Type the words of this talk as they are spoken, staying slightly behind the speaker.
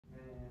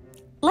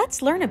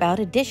Let's learn about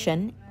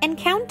addition and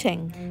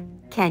counting.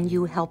 Can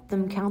you help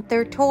them count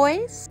their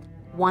toys?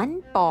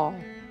 1 ball,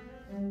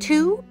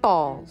 2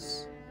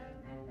 balls.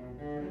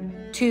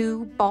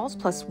 2 balls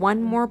plus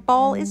 1 more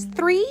ball is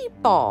 3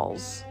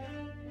 balls.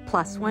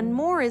 Plus 1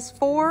 more is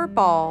 4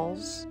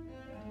 balls.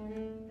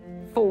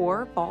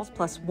 4 balls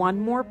plus 1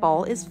 more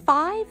ball is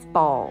 5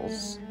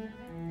 balls.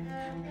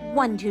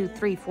 1, 2,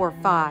 3, 4,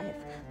 5.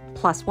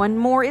 Plus 1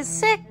 more is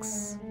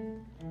 6.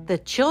 The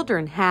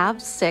children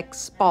have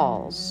 6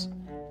 balls.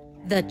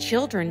 The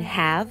children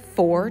have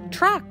 4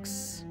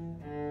 trucks.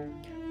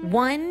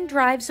 1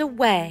 drives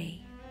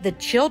away. The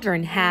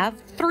children have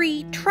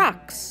 3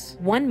 trucks.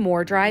 1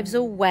 more drives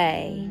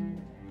away.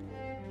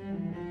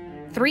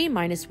 3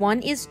 minus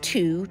 1 is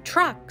 2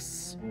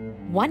 trucks.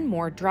 1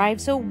 more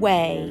drives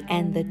away,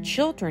 and the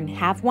children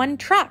have 1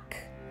 truck.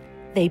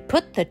 They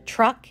put the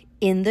truck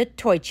in the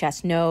toy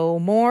chest. No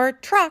more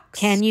trucks.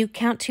 Can you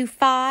count to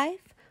 5?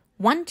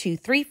 1, 2,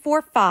 3,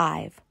 4,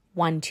 5.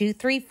 1, 2,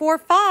 3, 4,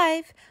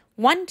 5.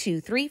 1, 2,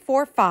 3,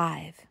 4,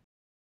 5.